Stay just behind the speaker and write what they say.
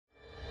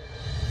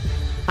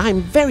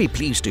I'm very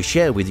pleased to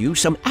share with you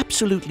some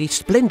absolutely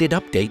splendid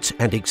updates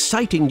and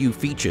exciting new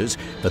features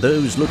for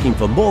those looking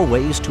for more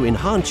ways to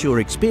enhance your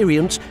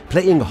experience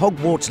playing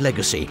Hogwarts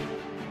Legacy.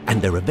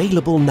 And they're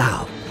available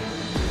now.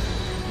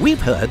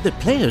 We've heard that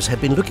players have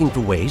been looking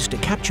for ways to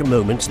capture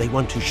moments they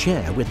want to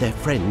share with their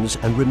friends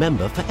and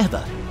remember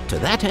forever. To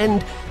that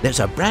end, there's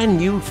a brand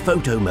new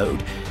photo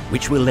mode,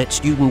 which will let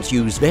students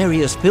use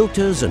various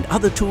filters and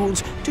other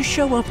tools to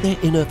show off their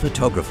inner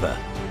photographer.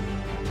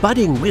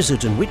 Budding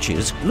wizards and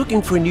witches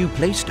looking for a new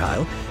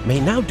playstyle may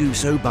now do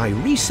so by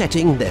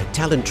resetting their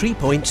talent tree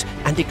points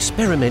and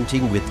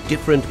experimenting with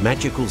different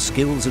magical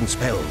skills and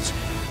spells,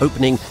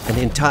 opening an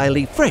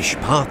entirely fresh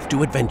path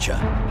to adventure.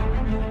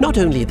 Not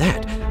only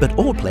that, but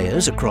all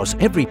players across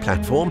every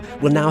platform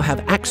will now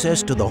have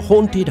access to the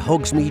Haunted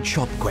Hogsmeade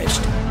Shop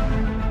Quest.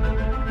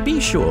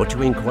 Be sure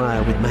to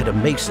inquire with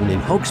Madam Mason in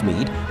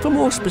Hogsmeade for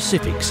more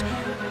specifics,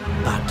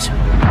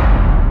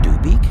 but do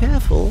be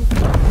careful.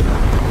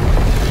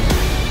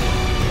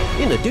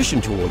 In addition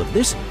to all of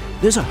this,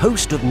 there's a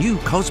host of new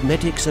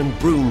cosmetics and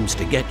brooms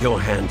to get your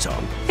hands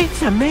on.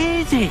 It's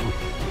amazing!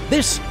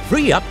 This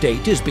free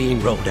update is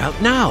being rolled out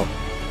now,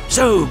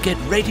 so get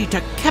ready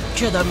to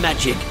capture the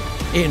magic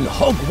in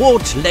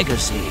Hogwarts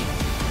Legacy.